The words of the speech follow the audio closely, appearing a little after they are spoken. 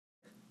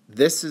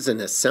This is an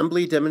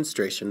assembly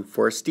demonstration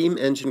for a steam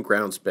engine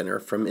ground spinner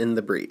from In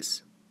the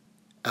Breeze.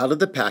 Out of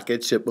the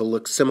package, it will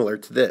look similar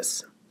to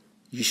this.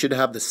 You should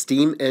have the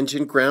steam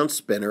engine ground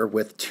spinner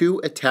with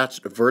 2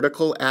 attached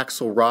vertical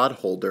axle rod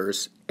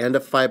holders and a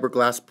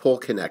fiberglass pole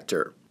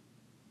connector,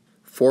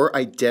 4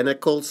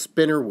 identical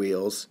spinner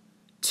wheels,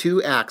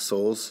 2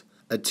 axles,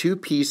 a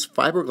 2-piece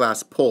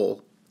fiberglass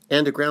pole,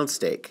 and a ground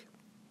stake.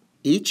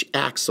 Each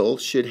axle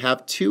should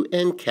have 2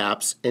 end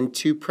caps and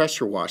 2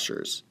 pressure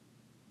washers.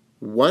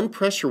 1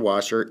 pressure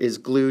washer is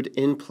glued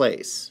in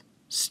place.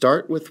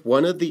 Start with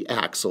one of the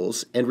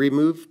axles and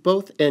remove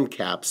both end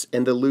caps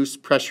and the loose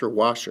pressure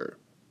washer.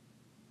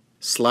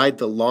 Slide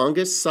the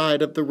longest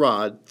side of the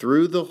rod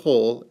through the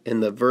hole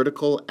in the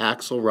vertical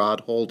axle rod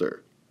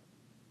holder.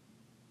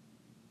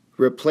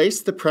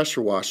 Replace the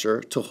pressure washer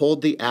to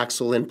hold the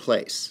axle in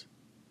place.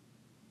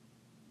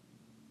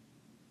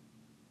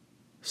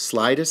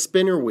 Slide a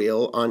spinner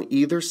wheel on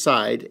either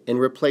side and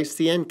replace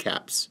the end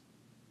caps.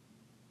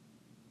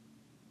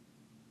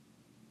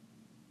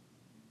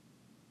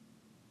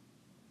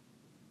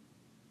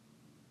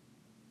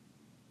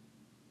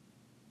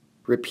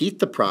 Repeat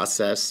the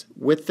process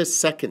with the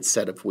second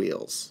set of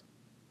wheels.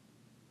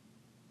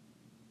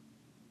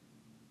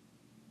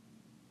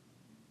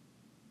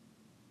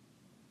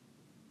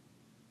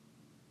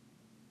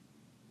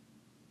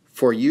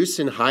 For use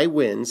in high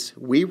winds,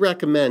 we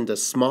recommend a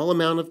small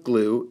amount of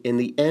glue in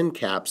the end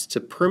caps to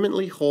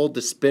permanently hold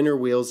the spinner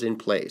wheels in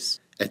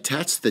place.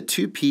 Attach the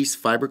 2-piece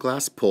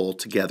fiberglass pole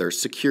together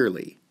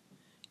securely.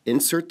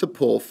 Insert the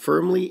pole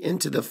firmly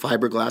into the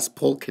fiberglass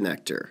pole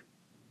connector.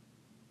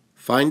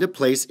 Find a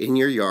place in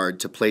your yard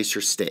to place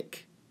your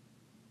stake.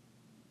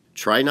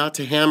 Try not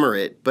to hammer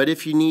it, but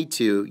if you need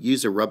to,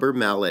 use a rubber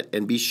mallet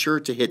and be sure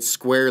to hit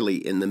squarely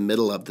in the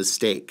middle of the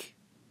stake.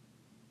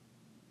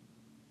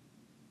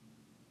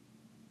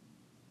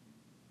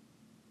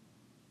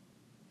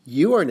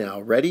 You are now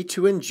ready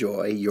to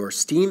enjoy your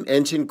steam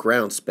engine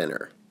ground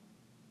spinner.